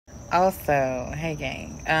Also, hey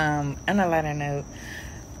gang, on a lighter note,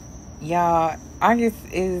 y'all, August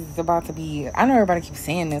is about to be, I know everybody keeps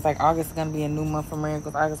saying this, like August is going to be a new month for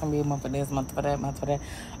miracles, August is going to be a month for this, month for that, month for that.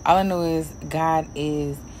 All I know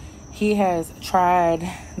is he has tried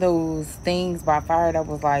those things by fire that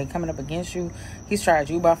was like coming up against you. He's tried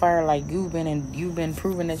you by fire, like you've been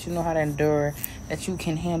proving that you know how to endure, that you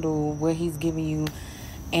can handle what he's giving you.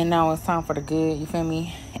 And now it's time for the good, you feel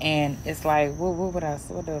me? And it's like, what else?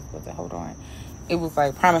 What else was it? Hold on. It was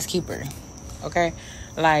like promise keeper, okay?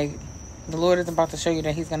 Like, the Lord is about to show you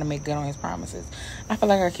that he's going to make good on his promises. I feel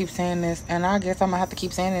like I keep saying this, and I guess I'm going to have to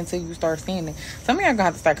keep saying it until you start seeing it. Some of y'all going to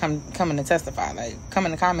have to start coming to testify. Like, come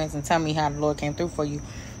in the comments and tell me how the Lord came through for you.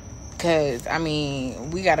 Because, I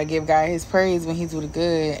mean, we got to give God his praise when he's really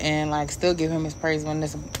good, and, like, still give him his praise when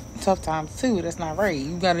there's tough times, too. That's not right.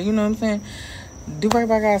 You got to, you know what I'm saying? Do right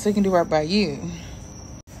by God so he can do right by you.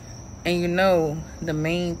 And you know, the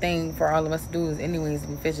main thing for all of us to do is anyways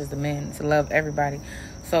be fish as the men, to love everybody.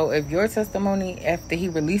 So if your testimony after he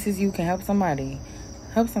releases you can help somebody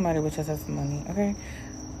with your testimony, okay?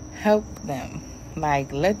 Help them.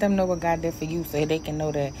 Like, let them know what God did for you so they can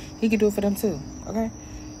know that he can do it for them too, okay?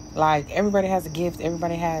 Like, everybody has a gift.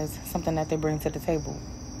 Everybody has something that they bring to the table.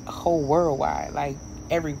 A whole worldwide. Like,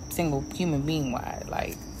 every single human being wide.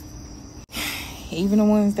 Like, even the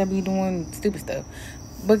ones that be doing stupid stuff.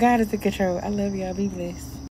 But God is in control. I love y'all. Be blessed.